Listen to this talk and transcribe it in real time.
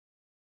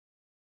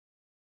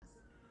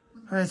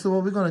All right, so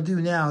what we're going to do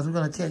now is we're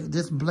going to take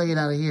this blade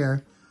out of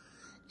here,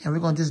 and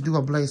we're going to just do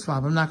a blade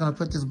swap. I'm not going to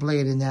put this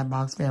blade in that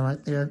box fan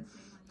right there.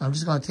 I'm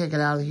just going to take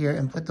it out of here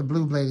and put the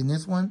blue blade in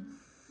this one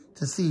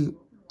to see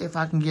if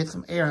I can get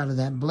some air out of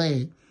that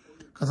blade.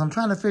 Because I'm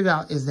trying to figure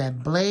out, is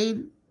that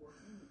blade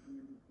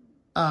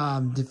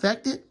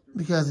defected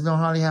because it don't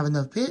hardly have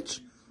enough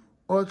pitch?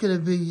 Or could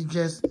it be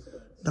just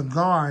the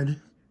guard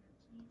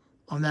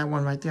on that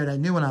one right there, that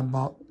new one I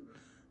bought,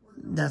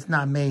 that's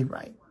not made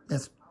right?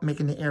 That's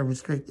making the air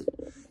restricted.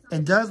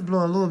 It does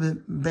blow a little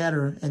bit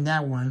better in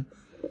that one,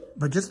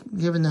 but just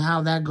given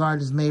how that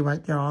guard is made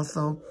right there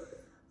also,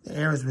 the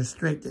air is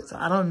restricted. So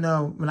I don't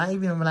know,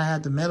 even when I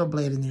had the metal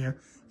blade in there,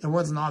 it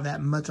wasn't all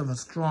that much of a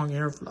strong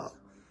airflow.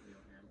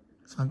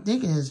 So I'm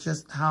thinking it's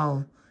just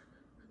how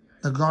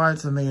the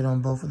guards are made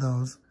on both of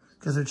those,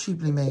 because they're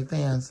cheaply made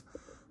fans.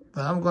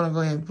 But I'm going to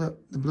go ahead and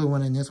put the blue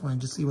one in this one and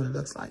just see what it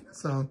looks like.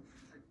 So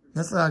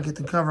let's get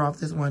the cover off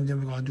this one, then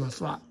we're going to do a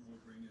swap.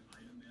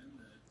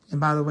 And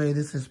by the way,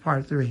 this is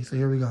part 3, so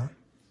here we go.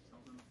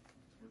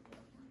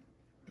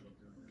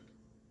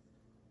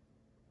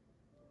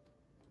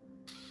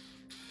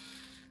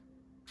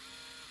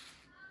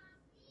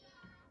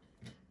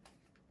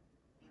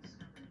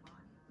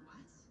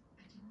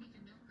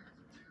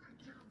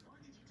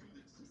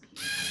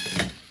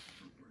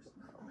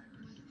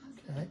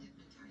 Okay.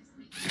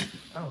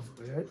 That was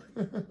weird.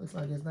 Looks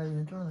like it's not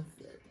even trying to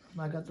fit.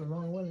 I got the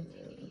wrong one in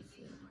there. Let's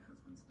see.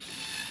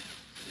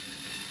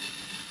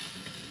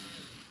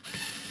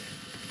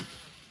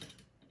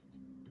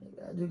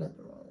 Maybe I do got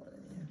the wrong one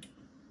in here.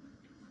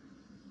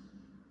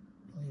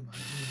 Oh, you might do.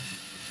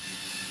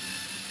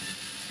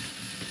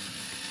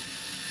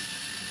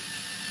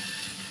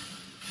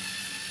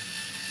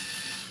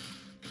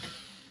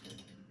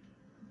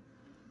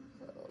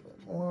 A little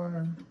bit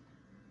more.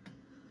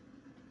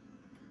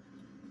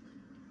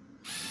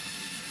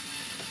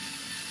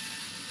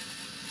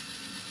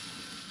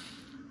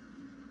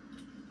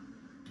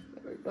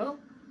 There we go.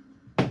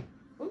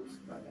 Oops,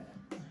 my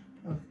bad.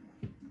 Okay.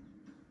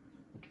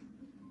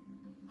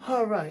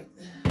 All right.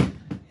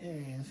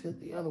 Okay, let's get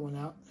the other one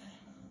out.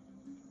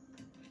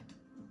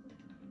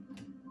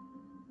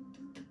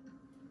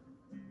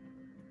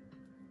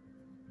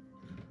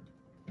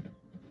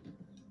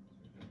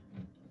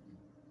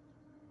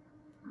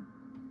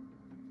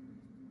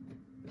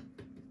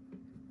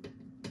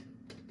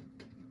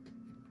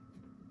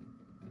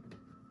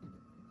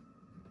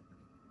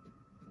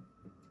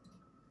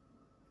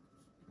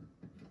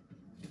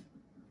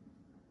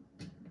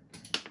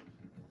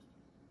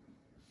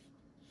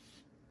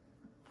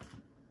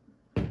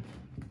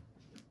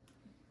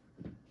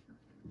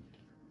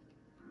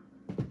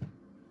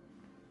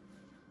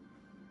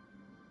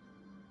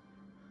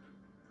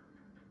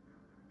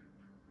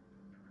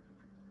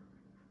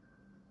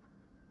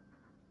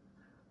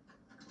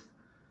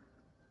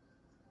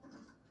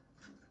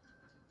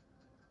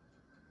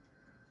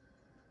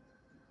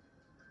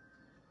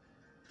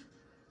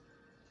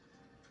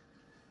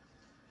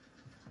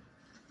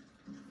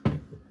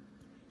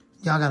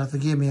 Y'all gotta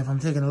forgive me if I'm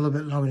taking a little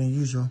bit longer than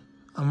usual.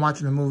 I'm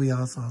watching a movie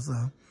also,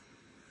 so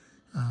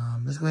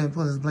let's go ahead and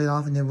pull this blade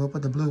off, and then we'll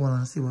put the blue one on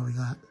and see what we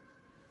got.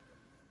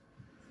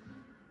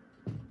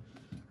 Let's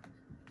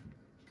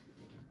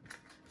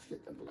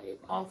get the blade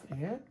off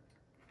here.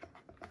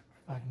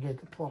 If I can get it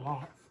to pull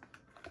off.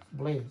 This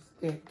blade is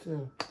thick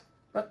too.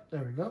 Oh,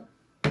 there we go.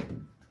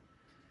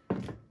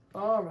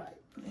 All right,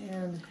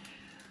 and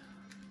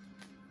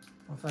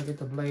once I get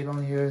the blade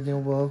on here,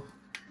 then we'll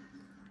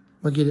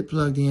get it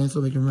plugged in so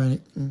we can run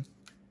it.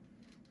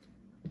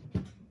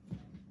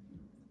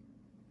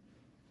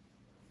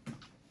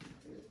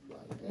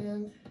 Plugged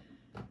in. Over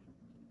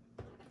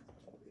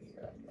here,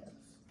 I guess.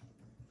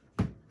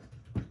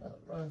 That'll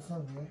run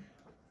somewhere.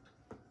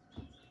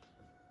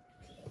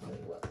 I'll tell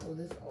you what, pull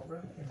this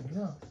over. There we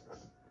go.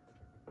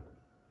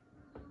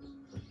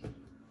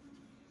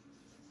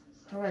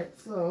 All right,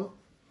 so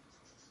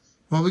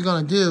what we're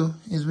gonna do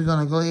is we're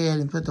gonna go ahead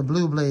and put the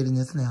blue blade in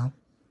this now.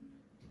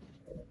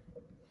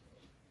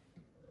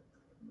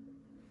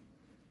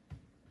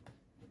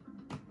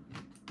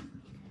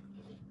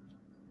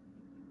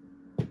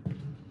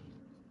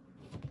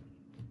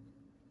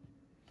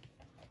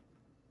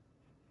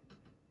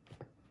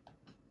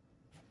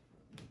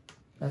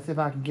 Let's see if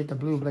I can get the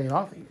blue blade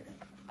off of here.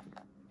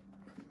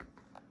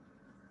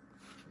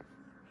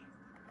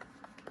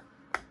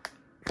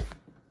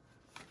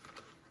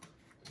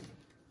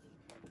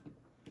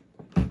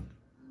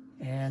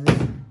 And,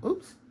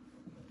 oops.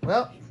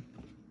 Well,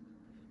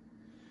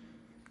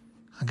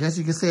 I guess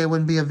you could say it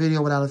wouldn't be a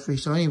video without a free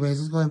show. Anyways,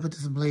 let's go ahead and put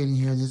this blade in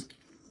here. This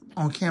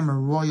on camera,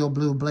 royal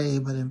blue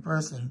blade, but in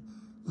person,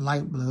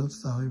 light blue.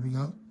 So here we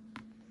go.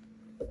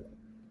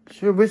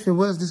 Sure wish it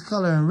was this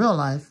color in real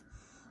life.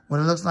 What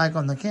it looks like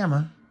on the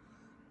camera.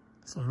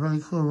 It's a really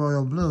cool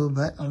royal blue,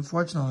 but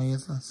unfortunately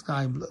it's a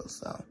sky blue,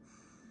 so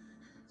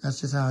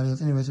that's just how it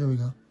is. Anyways, here we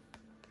go.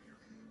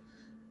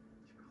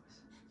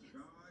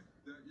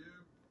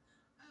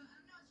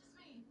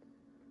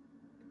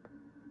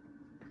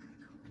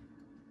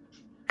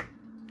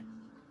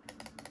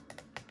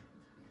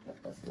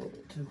 a little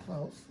bit too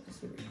close. Let's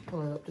see if we can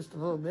pull it up just a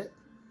little bit.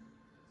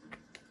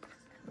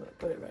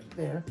 Put it right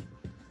there.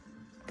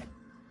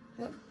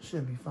 Yep,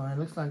 should be fine.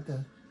 Looks like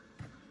the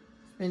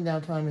spin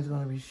down time is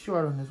going to be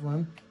short on this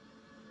one.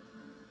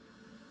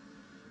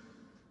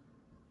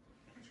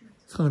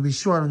 It's going to be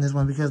short on this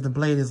one because the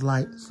blade is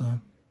light, so.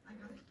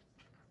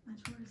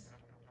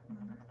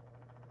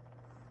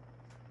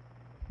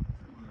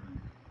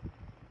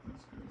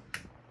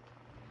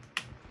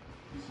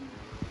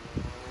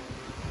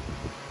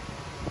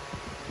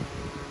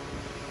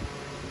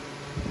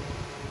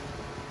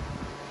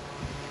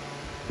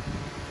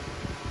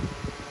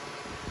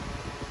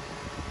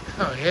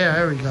 Oh yeah,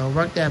 there we go.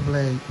 Work that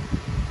blade.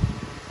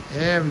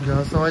 There we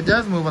go. So it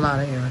does move a lot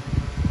of air.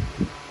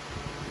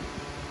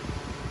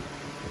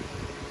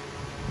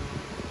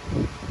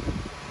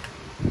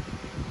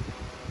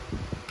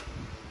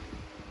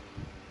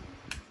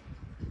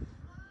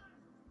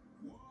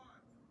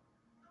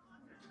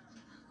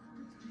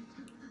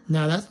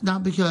 Now that's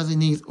not because it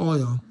needs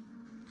oil.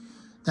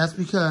 That's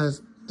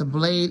because the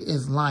blade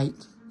is light.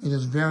 It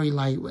is very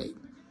lightweight.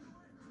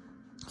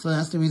 So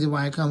that's the reason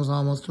why it comes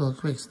almost to a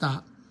quick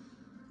stop.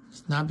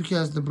 It's not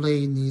because the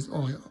blade needs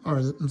oil, or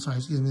I'm sorry,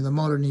 excuse me, the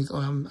motor needs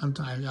oil. I'm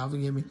tired, y'all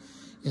forgive me.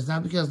 It's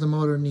not because the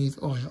motor needs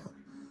oil.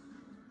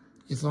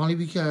 It's only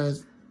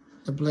because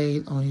the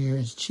blade on here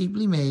is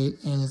cheaply made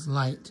and it's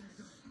light.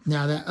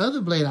 Now that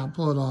other blade I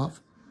pulled off,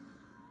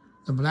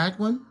 the black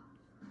one,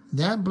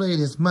 that blade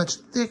is much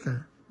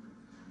thicker.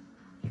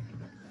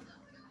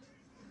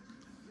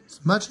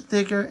 It's much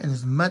thicker and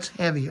it's much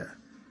heavier.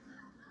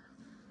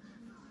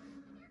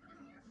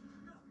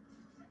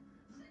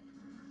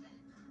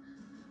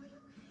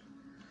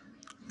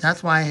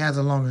 That's why it has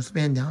a longer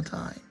spin down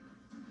time.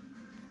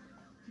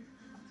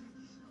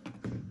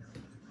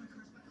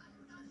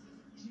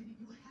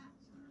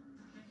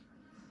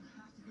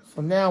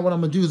 So now what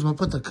I'm going to do is I'm going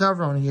to put the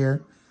cover on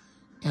here.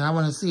 And I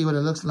want to see what it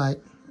looks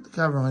like, the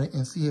cover on it,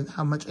 and see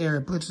how much air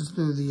it pushes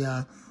through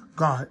the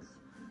guard.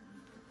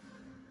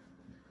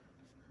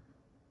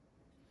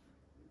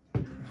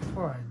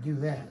 Before I do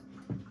that,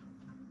 let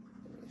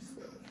me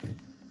see.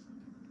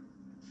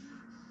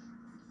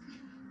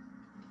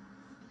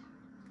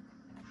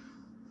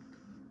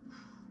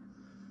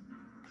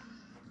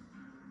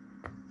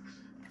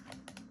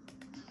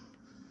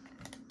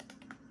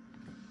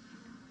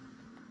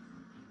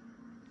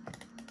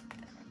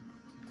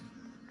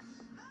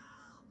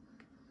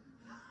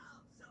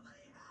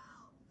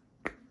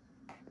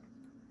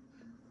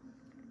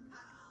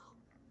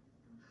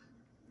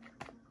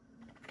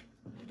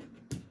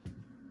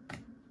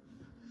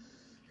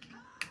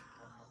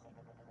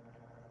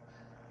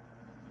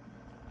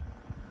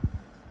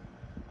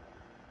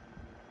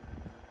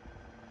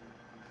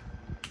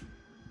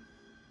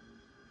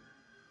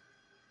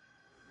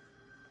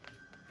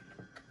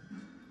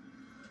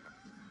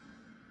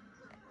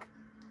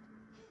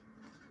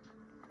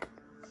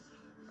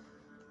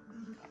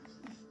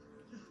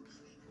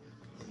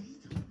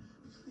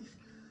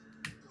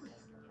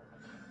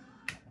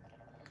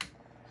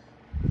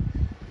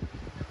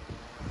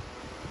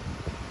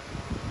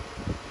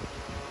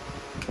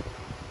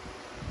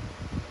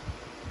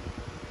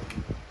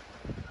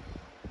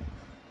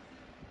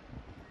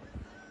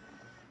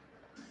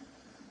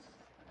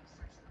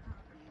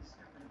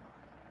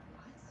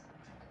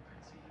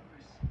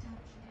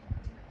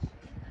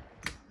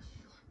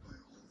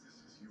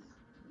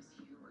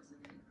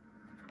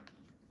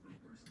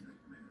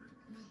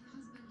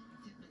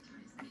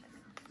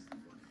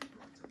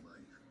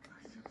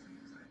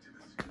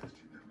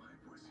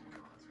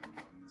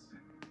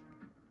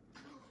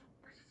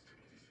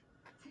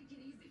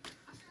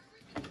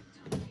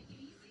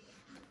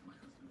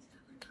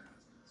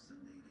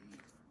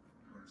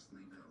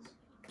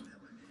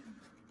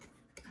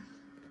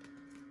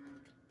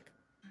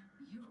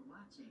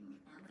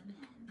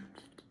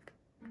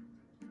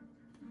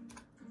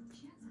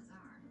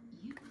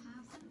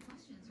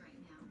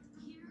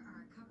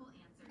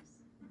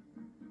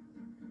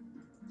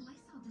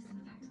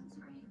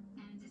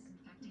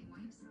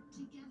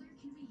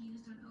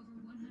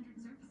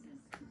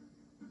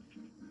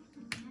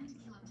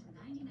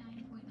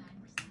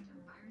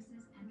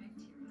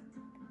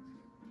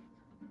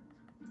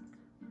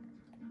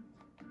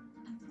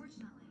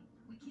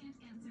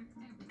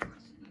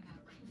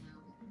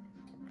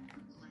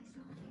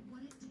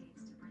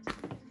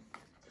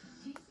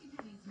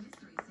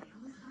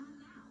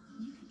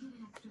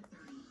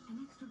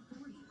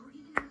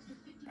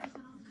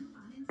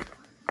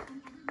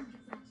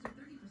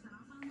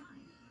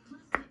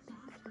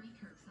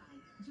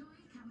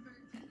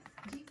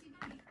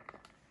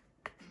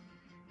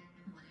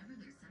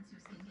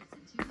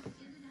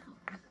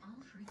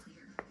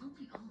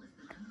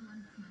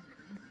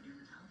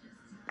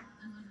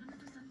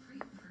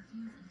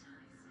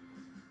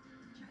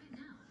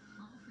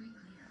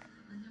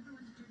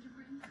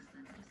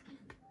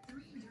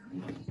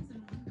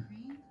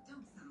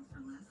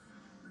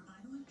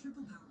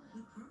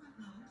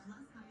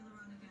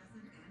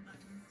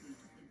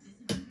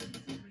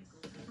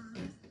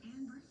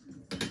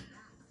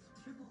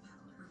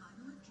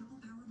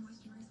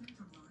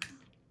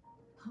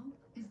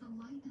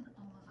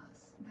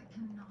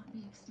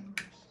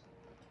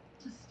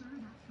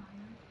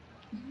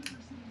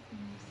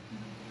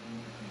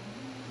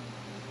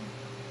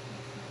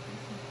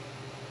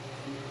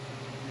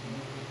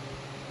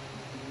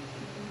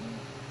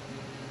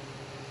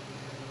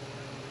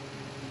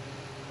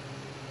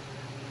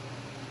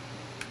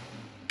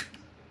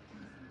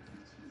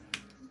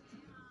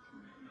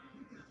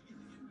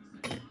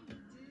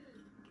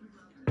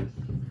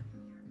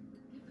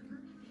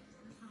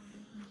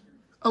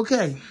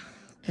 Okay,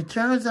 it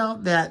turns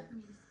out that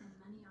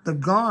the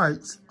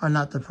guards are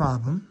not the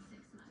problem.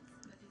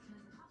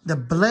 The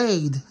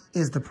blade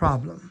is the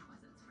problem.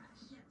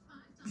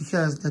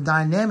 Because the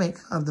dynamic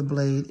of the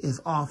blade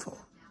is awful.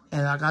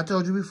 And like I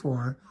told you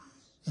before,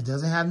 it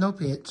doesn't have no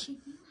pitch.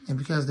 And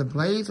because the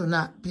blades are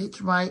not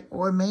pitched right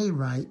or made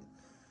right,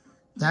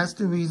 that's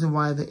the reason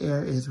why the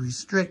air is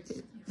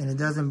restricted. And it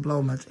doesn't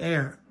blow much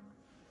air.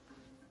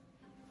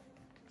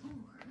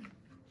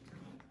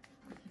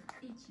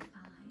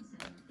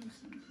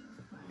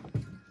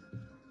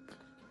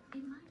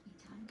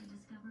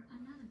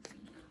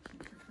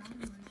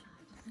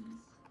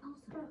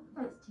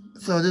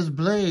 So this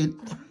blade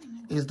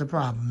is the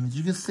problem. As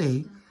you can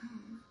see,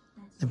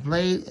 the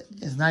blade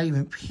is not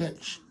even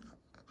pitched.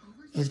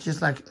 It's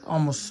just like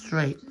almost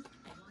straight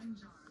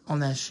on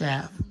that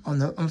shaft. On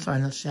the, I'm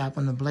sorry, not shaft,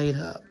 on the blade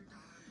hub.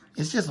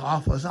 It's just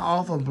awful. It's an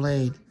awful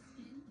blade.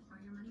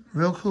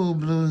 Real cool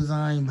blue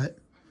design, but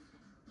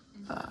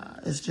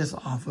it's just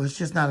awful. It's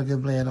just not a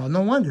good blade at all.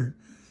 No wonder.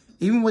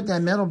 Even with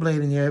that metal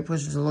blade in there, it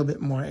pushes a little bit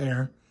more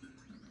air.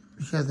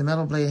 Because the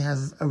metal blade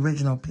has its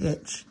original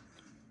pitch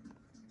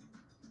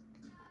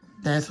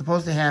that it's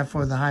supposed to have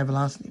for the high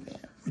velocity fan.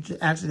 Which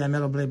actually that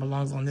metal blade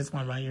belongs on this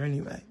one right here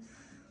anyway.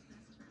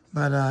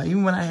 But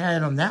even when I had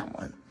it on that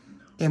one,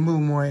 it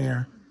moved more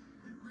air.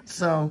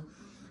 So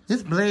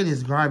this blade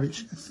is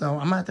garbage. So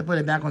I'm gonna have to put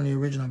it back on the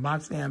original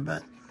box fan.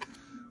 But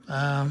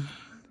well,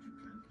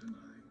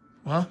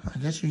 I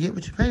guess you get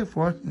what you pay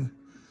for.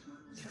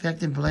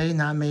 Defective blade,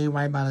 not made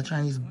right by the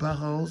Chinese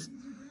buttholes,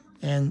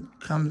 and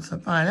come to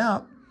find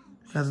out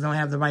because it don't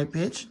have the right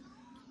pitch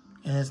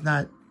and it's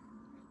not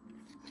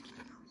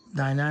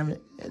dynamic.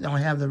 It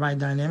don't have the right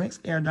dynamics,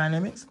 air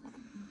dynamics.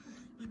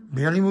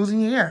 Barely moves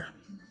in the air.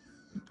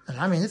 And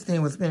I mean, this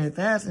thing was spinning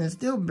fast and it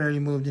still barely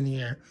moved in the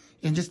air.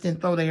 It just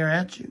didn't throw the air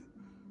at you.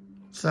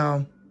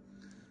 So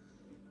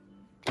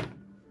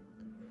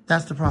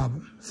that's the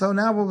problem. So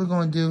now what we're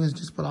going to do is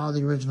just put all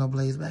the original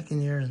blades back in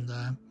here, and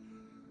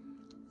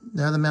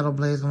the other metal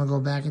blade is going to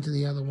go back into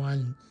the other one.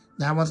 And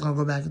that one's going to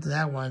go back into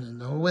that one.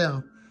 And oh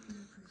well.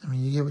 I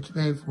mean, you get what you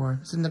pay for.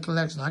 It's in the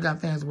collection. I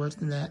got fans worse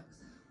than that.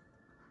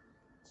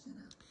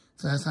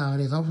 So that's how it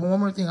is. Oh, one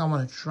more thing I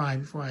want to try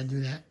before I do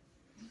that.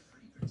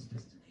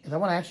 I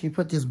want to actually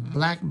put this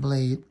black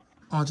blade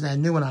onto that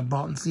new one I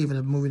bought and see if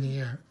it'll move in the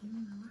air.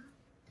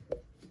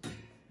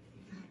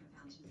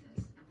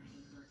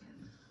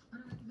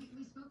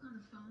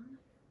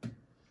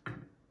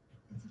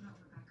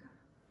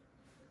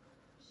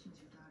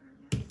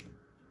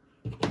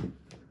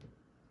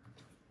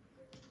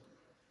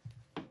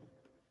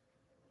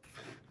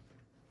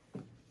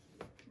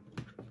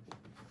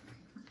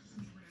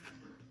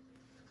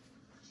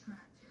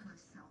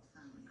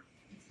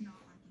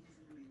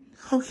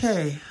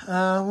 Okay,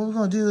 what we're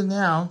going to do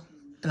now,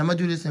 and I'm going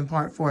to do this in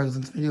part 4 because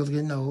this video's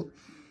getting old.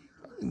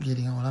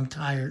 I'm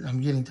tired. I'm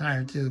getting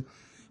tired too.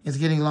 It's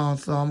getting long,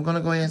 so I'm going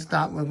to go ahead and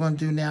stop. What we're going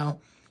to do now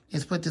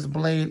is put this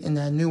blade in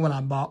that new one I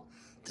bought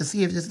to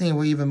see if this thing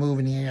will even move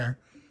in the air.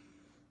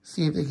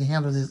 See if it can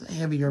handle this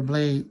heavier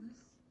blade.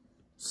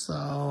 So,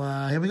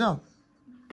 here we go.